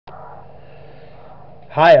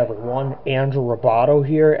Hi everyone, Andrew Roboto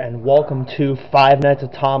here, and welcome to Five Nights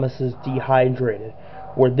at Thomas's Dehydrated,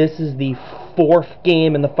 where this is the fourth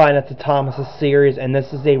game in the Five Nights at Thomas's series, and this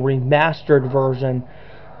is a remastered version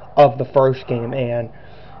of the first game. And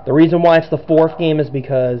the reason why it's the fourth game is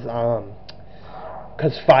because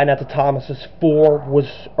Five Nights at Thomas's 4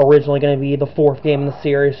 was originally going to be the fourth game in the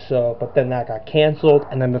series, but then that got canceled,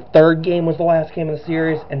 and then the third game was the last game in the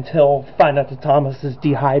series until Five Nights at Thomas's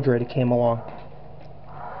Dehydrated came along.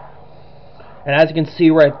 And as you can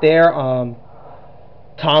see right there,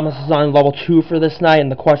 Thomas is on level 2 for this night,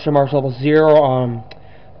 and the question mark's level 0.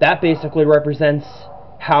 That basically represents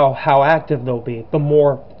how active they'll be. The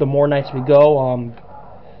more nights we go,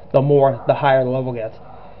 the higher the level gets.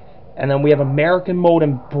 And then we have American mode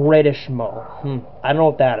and British mode. I don't know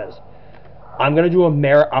what that is. I'm gonna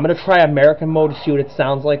try American mode to see what it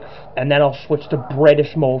sounds like, and then I'll switch to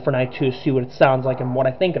British mode for night 2 to see what it sounds like and what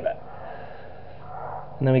I think of it.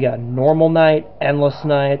 And then we got normal night, endless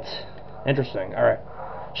night. Interesting. Alright.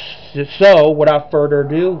 So, without further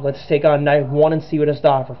ado, let's take on night 1 and see what it's to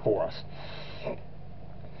offer for us.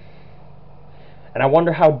 And I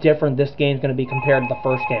wonder how different this game's going to be compared to the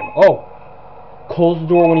first game. Oh! Close the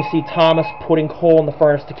door when you see Thomas putting coal in the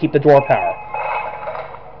furnace to keep the door power.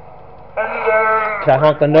 Hello. Can I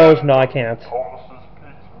honk the nose? No, I can't.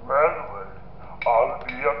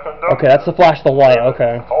 Okay, that's to flash the light.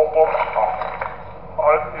 Okay.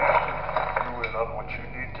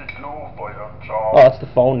 Oh, that's the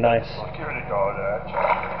phone. Nice. Security guard at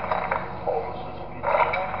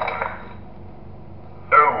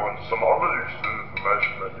and some other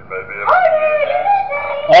information that you may be able to use.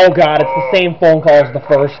 Oh god, it's the same phone call as the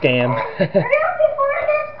first game.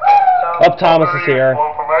 Oh, Thomas is here.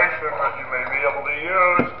 Information that you may be able to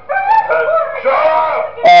use. Shut up!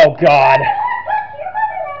 Oh god.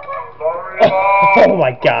 Sorry, Oh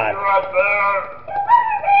my god. right there.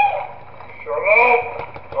 Shut up!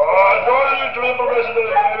 Don't use information that you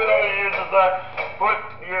may be able to use is that. But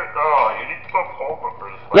you need to put Pokemon for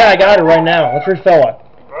this. Yeah, I got it right now. Let's refill it.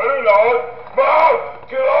 Ready, Lord? Mom!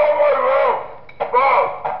 Get out of my room! Mom!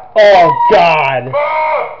 Oh god.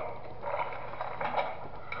 Mom!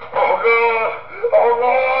 Oh god! Oh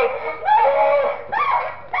god!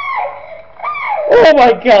 Oh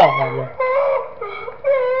my god.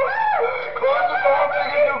 Close the door,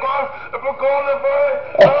 make it new boss, and put coal in the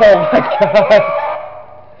Oh my god.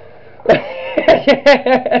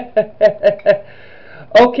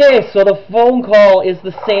 Okay, so the phone call is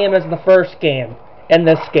the same as the first game in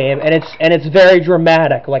this game, and it's very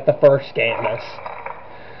dramatic like the first game is.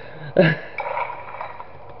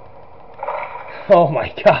 Oh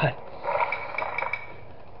my god.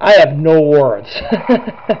 I have no words.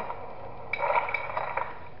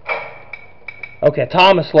 Okay,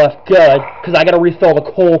 Thomas left. Good, because I gotta refill the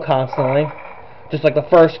coal constantly, just like the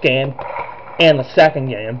first game and the second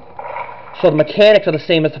game. So the mechanics are the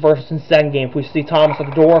same as the first and second game. If we see Thomas at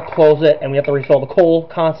the door, close it, and we have to refill the coal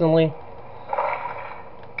constantly.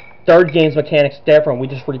 Third game's mechanics different. We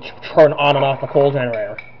just turn on and off the coal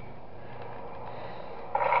generator.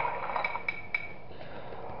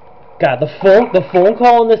 God, the phone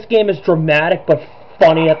call in this game is dramatic but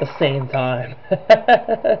funny at the same time.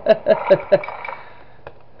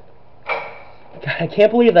 God, I can't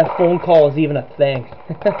believe that phone call is even a thing.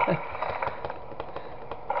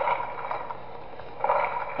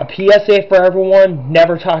 A PSA for everyone: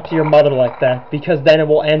 never talk to your mother like that, because then it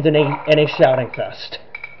will end in a shouting fest.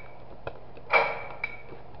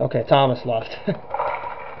 Okay, Thomas left.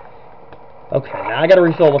 Okay, now I gotta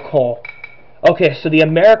refill the coal. Okay, so the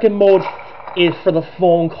American mode is for the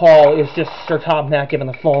phone call is just Sir Tom Matt giving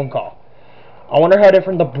the phone call. I wonder how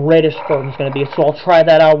different the British version is going to be, so I'll try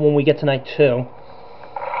that out when we get to night 2.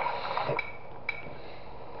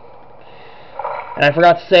 And I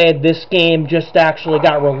forgot to say, this game just actually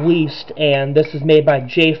got released, and this is made by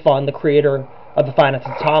J-Fun, the creator of the Five Nights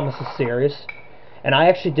at Thomas's series. And I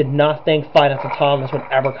actually did not think Five Nights at Thomas would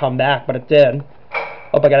ever come back, but it did.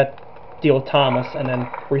 Hope I gotta deal with Thomas and then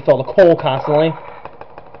refill the coal constantly.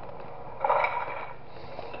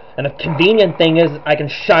 And the convenient thing is I can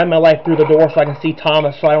shine my light through the door so I can see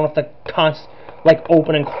Thomas, so I don't have to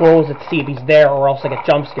open and close it to see if he's there, or else I get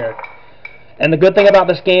jump scared. And the good thing about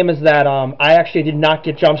this game is that I actually did not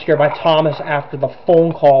get jump scared by Thomas after the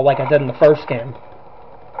phone call like I did in the first game.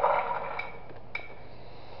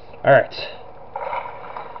 Alright.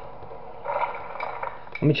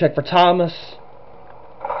 Let me check for Thomas.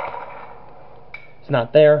 It's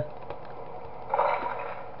not there.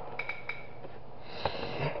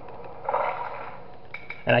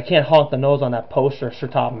 And I can't honk the nose on that poster, Sir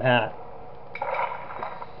Tom Matt.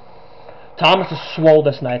 Thomas is slow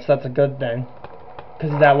this night, so that's a good thing.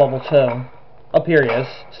 because he's at level 2. Up here he is.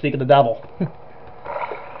 Speak of the devil.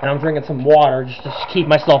 And I'm drinking some water just to keep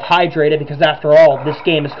myself hydrated, because after all, this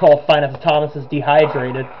game is called Five Nights at Thomas's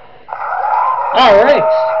Dehydrated. Alright,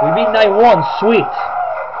 we beat night 1, sweet.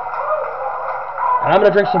 And I'm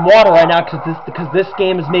going to drink some water right now because this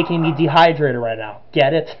game is making me dehydrated right now.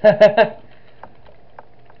 Get it?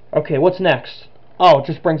 Okay, what's next? Oh, it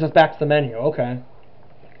just brings us back to the menu. Okay.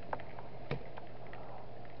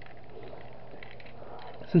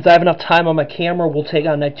 Since I have enough time on my camera, we'll take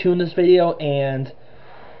on night 2 in this video, and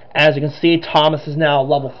as you can see, Thomas is now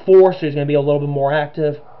level 4, so he's going to be a little bit more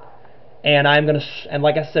active. And and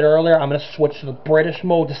like I said earlier, I'm going to switch to the British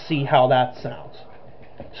mode to see how that sounds.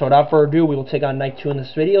 So without further ado, we will take on night 2 in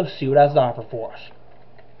this video, see what it has to offer for us.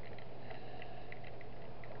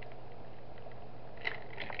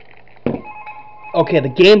 Okay, the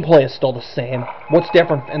gameplay is still the same. What's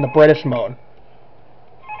different in the British mode?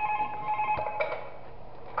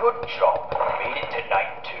 Good job. Made it to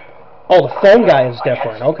night 2. Oh, the phone guy is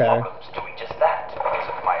different. Okay. I had some problems doing just that because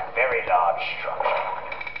of my very large structure.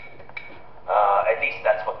 At least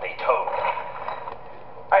that's what they told me.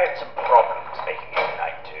 I had some problems making it to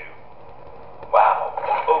night 2. Wow.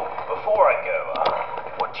 Oh, before I go,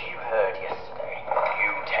 what you heard yesterday, you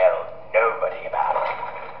tell nobody about it.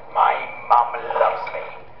 My mum loves me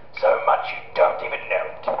so much you don't even know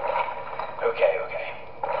it. Okay.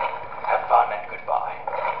 Have fun and goodbye.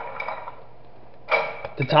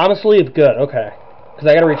 Did Thomas leave? Good, okay.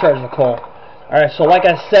 Because I gotta recharge the coal. Alright, so like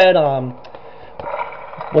I said,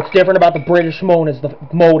 what's different about the British mode is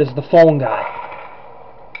the phone guy.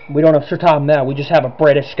 We don't have Sir Tom now, we just have a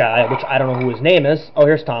British guy, which I don't know who his name is. Oh,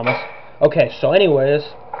 here's Thomas. Okay, so anyways.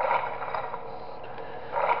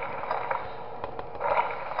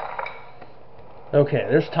 Okay,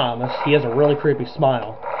 there's Thomas. He has a really creepy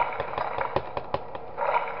smile.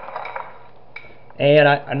 And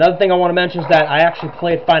another thing I want to mention is that I actually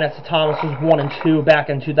played Five Nights at Thomas's 1 and 2 back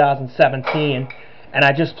in 2017. And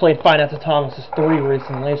I just played Five Nights at Thomas's 3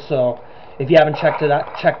 recently, so if you haven't checked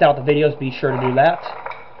out the videos, be sure to do that.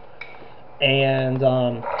 And,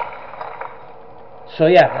 so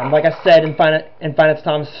yeah, and like I said, in Five Nights at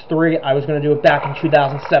Thomas's 3, I was going to do it back in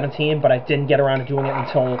 2017, but I didn't get around to doing it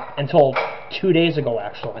until 2 days ago,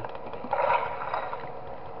 actually.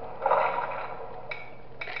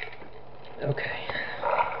 Okay.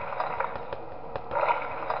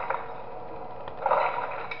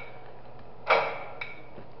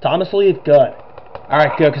 Thomas leave? Good.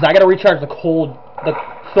 Alright, good, because I gotta recharge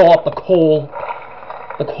fill up the coal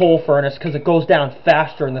furnace, because it goes down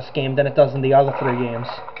faster in this game than it does in the other 3 games.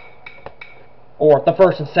 Or the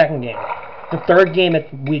first and second game. The third game,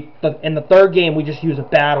 in the third game, we just use a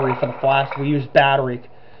battery for the flash. We use battery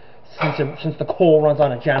since the coal runs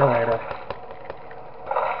on a generator.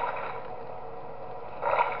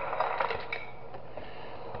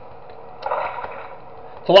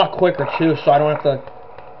 It's a lot quicker too, so I don't have to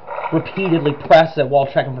repeatedly press it while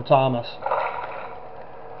checking for Thomas.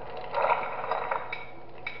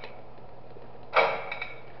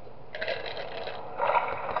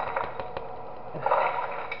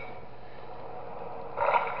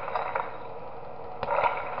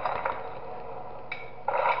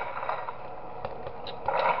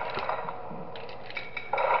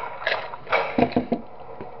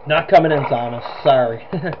 Not coming in, Thomas. Sorry.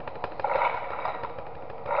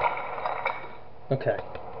 Okay.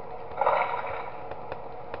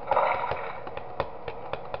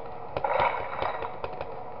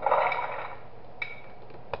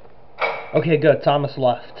 Okay, good. Thomas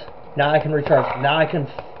left. Now I can recharge. Now I can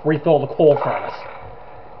refill the coal furnace.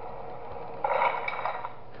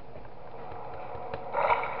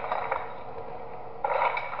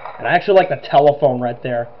 And I actually like the telephone right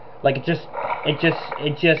there. Like it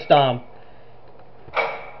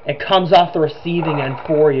comes off the receiving end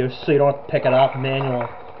for you, so you don't have to pick it up manually.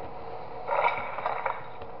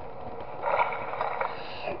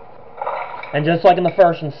 And just like in the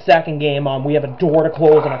first and second game, we have a door to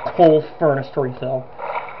close and a coal furnace to refill.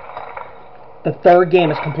 The third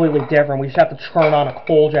game is completely different. We just have to turn on a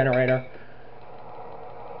coal generator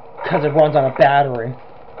because it runs on a battery.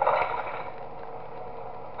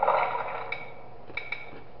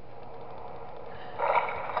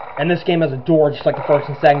 And this game has a door just like the first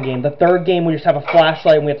and second game. The third game, we just have a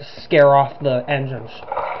flashlight and we have to scare off the engines.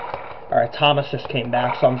 Alright, Thomas just came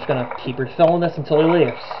back, so I'm just going to keep refilling this until he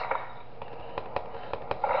leaves.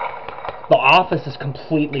 The office is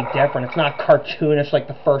completely different. It's not cartoonish like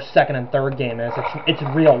the first, second, and third game is. It's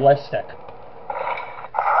realistic.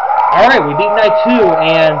 Alright, we beat night 2,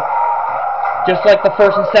 and just like the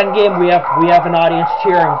first and second game, we have an audience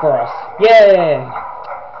cheering for us. Yay!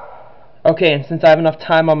 Okay, and since I have enough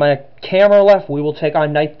time on my camera left, we will take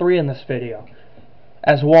on night 3 in this video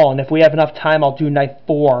as well. And if we have enough time, I'll do night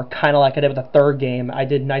 4, kind of like I did with the third game. I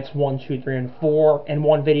did nights 1, 2, 3, and 4 in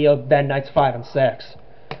one video, then nights 5 and 6,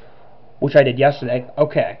 which I did yesterday.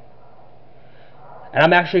 Okay. And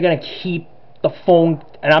I'm actually gonna keep the phone,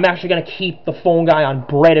 guy on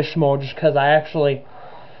British mode, just because I actually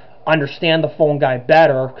understand the phone guy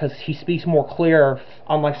better, because he speaks more clear,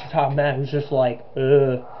 unlike the top man who's just like,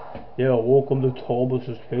 yeah, welcome to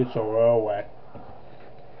Thomas's Pizza Railway.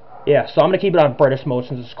 Yeah, so I'm gonna keep it on British mode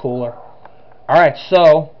since it's cooler. Alright,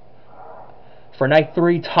 so for night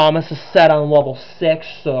 3, Thomas is set on level 6,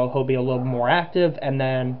 so he'll be a little more active, and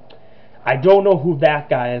then I don't know who that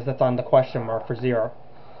guy is that's on the question mark for 0.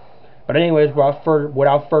 But anyways,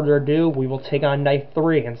 without further ado, we will take on night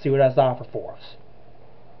 3 and see what it has to offer for us.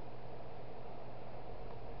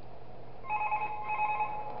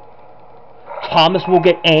 Thomas will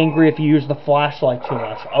get angry if you use the flashlight too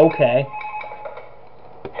much. Okay.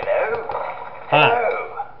 Hello? Hi.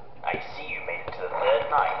 Hello. I see you made it to the 3rd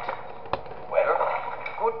night. Well,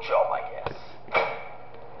 good job, I guess.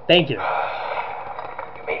 Thank you.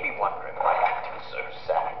 You may be wondering why I'm acting so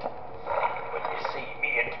sad. But you see,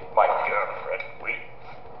 me and my girlfriend,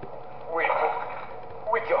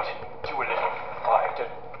 we got into a little fight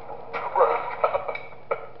and broke up.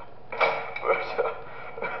 But,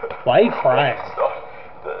 why are you crying? it's not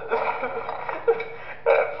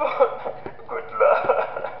have fun. Good luck.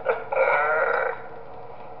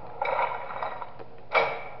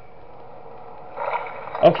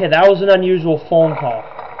 Okay, that was an unusual phone call.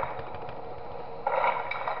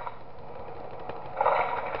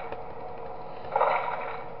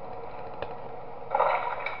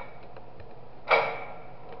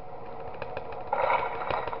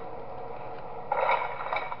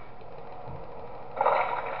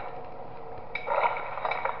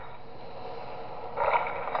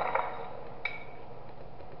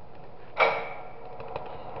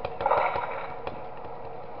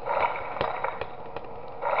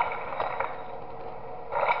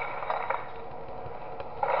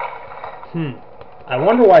 I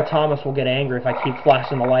wonder why Thomas will get angry if I keep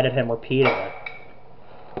flashing the light at him repeatedly.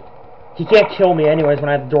 He can't kill me anyways when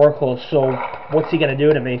I have the door closed, so what's he gonna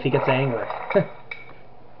do to me if he gets angry?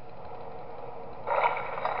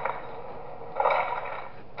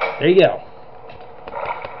 There you go.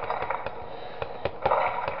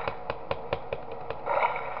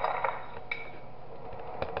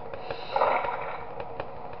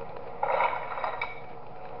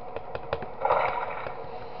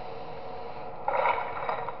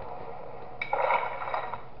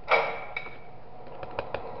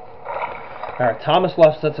 Alright, Thomas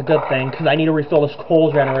left, so that's a good thing, because I need to refill this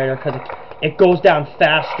coal generator, because it goes down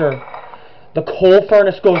faster. The coal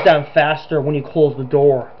furnace goes down faster when you close the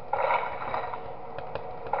door.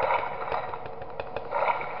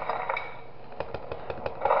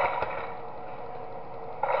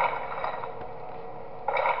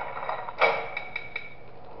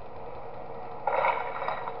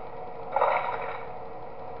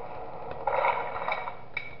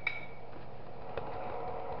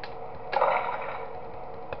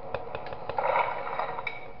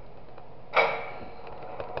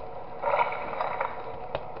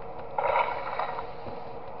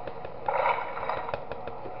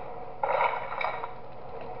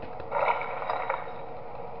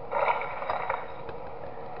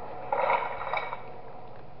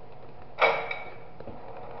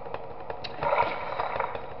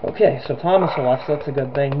 Okay, so Thomas left, so that's a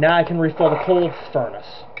good thing. Now I can refill the coal furnace.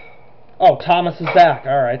 Oh, Thomas is back,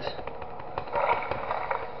 alright.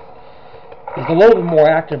 He's a little bit more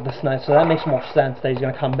active this night, so that makes more sense that he's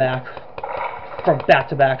going to come back from back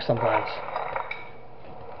to back sometimes.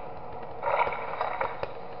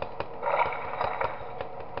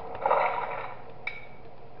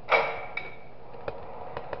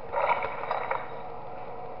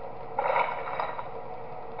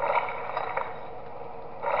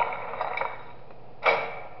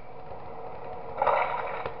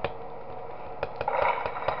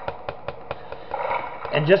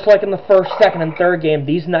 And just like in the first, second, and third game,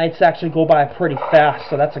 these nights actually go by pretty fast,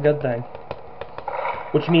 so that's a good thing.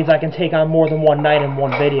 Which means I can take on more than one night in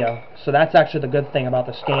one video. So that's actually the good thing about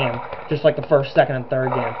this game, just like the first, second, and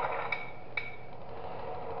third game.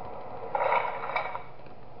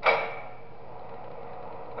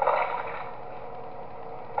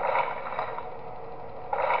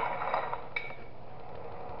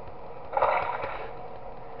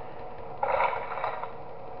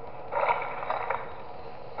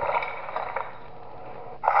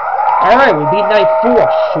 Alright, we beat night 4.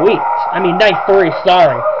 Sweet. I mean, night 3,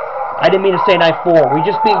 sorry. I didn't mean to say night 4. We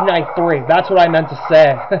just beat night 3. That's what I meant to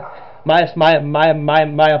say.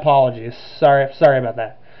 my apologies. Sorry about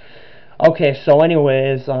that. Okay, so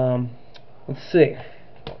anyways, let's see.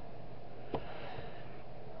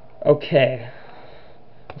 Okay.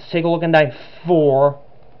 Let's take a look at night 4.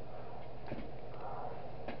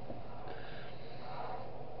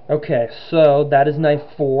 Okay, so that is night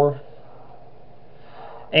 4.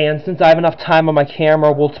 And since I have enough time on my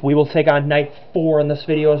camera, we will take on night 4 in this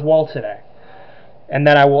video as well today. And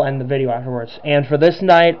then I will end the video afterwards. And for this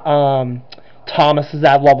night, Thomas is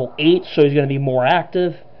at level 8, so he's going to be more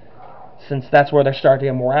active, since that's where they're starting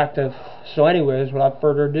to get more active. So anyways, without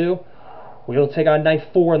further ado, we will take on night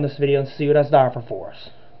 4 in this video and see what it has to offer for us.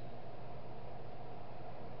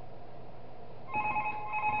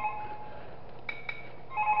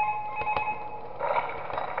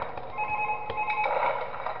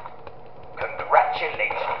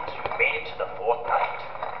 Congratulations, you made it to the 4th night.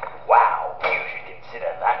 Wow, you should consider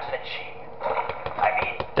that an achievement. I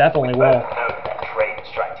mean, definitely we will. both know that Train's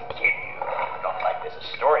trying to kill you. Not like there's a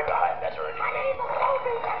story behind that or anything.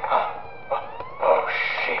 Oh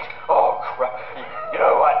shit! Oh crap! You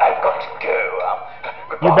know what? I've got to go.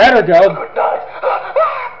 Goodbye. You better go. Good night.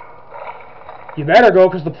 You better go,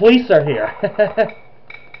 because the police are here.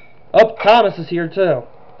 Oh, Thomas is here too.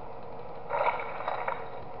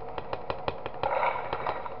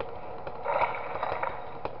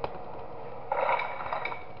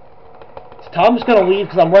 Tom's gonna leave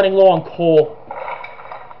because I'm running low on coal.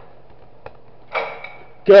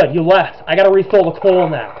 Good, you left. I gotta refill the coal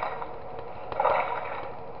now.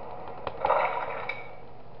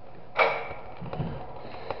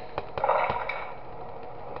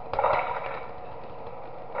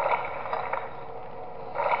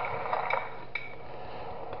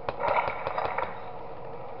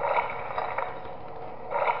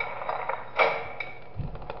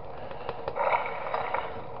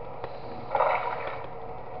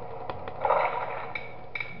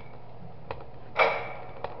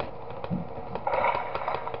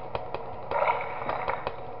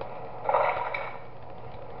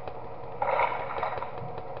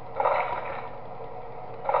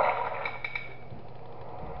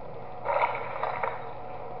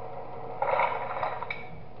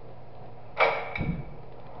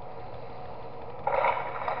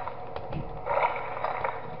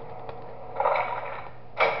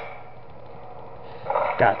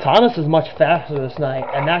 God, Thomas is much faster this night,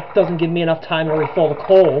 and that doesn't give me enough time to refill the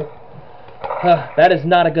coal. That is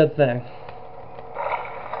not a good thing.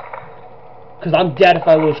 Because I'm dead if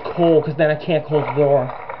I lose coal, because then I can't close the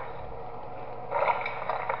door.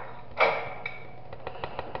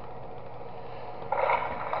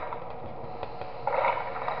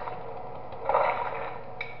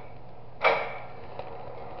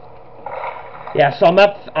 Yeah, so I'm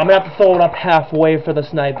gonna have to throw it up halfway for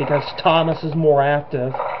this night because Thomas is more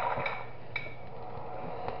active,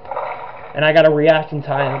 and I gotta react in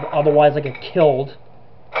time, otherwise I get killed.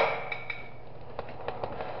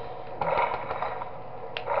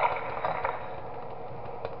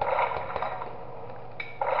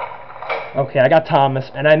 Okay, I got Thomas,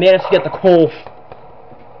 and I managed to get the coal,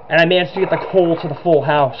 to the full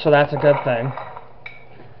house, so that's a good thing.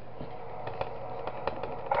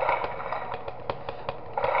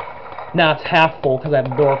 Now it's half full because I have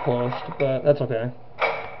the door closed, but that's okay.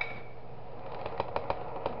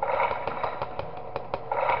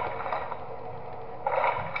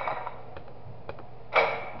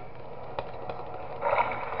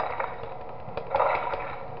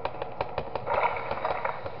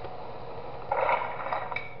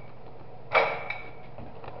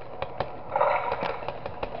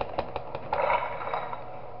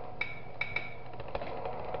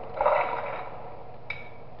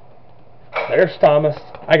 There's Thomas.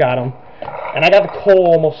 I got him. And I got the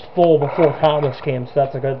coal almost full before Thomas came, so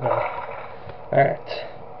that's a good thing. Alright.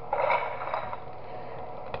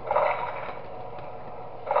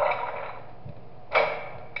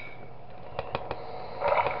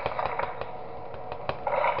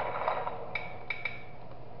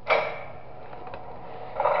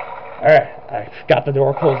 Alright, I got the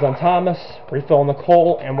door closed on Thomas, refilling the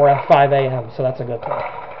coal, and we're at 5 a.m., so that's a good thing.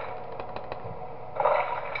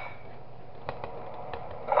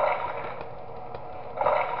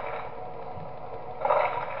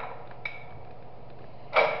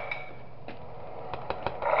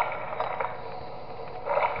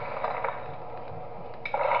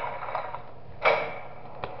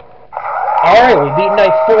 Alright, we beat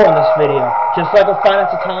night 4 in this video. Just like with Five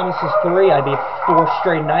Nights at Thomas's 3, I beat 4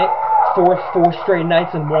 straight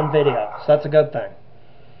nights in one video. So that's a good thing.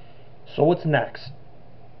 So what's next?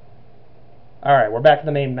 Alright, we're back in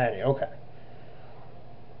the main menu.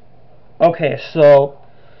 Okay, so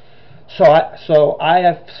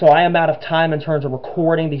I am out of time in terms of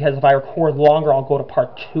recording, because if I record longer I'll go to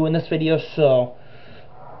part 2 in this video. So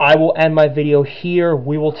I will end my video here.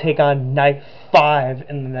 We will take on night 5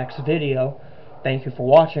 in the next video. Thank you for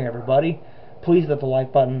watching, everybody. Please hit the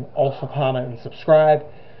like button, also comment and subscribe.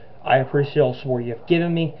 I appreciate all the support you have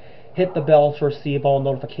given me. Hit the bell to receive all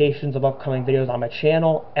notifications of upcoming videos on my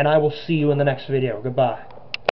channel, and I will see you in the next video. Goodbye.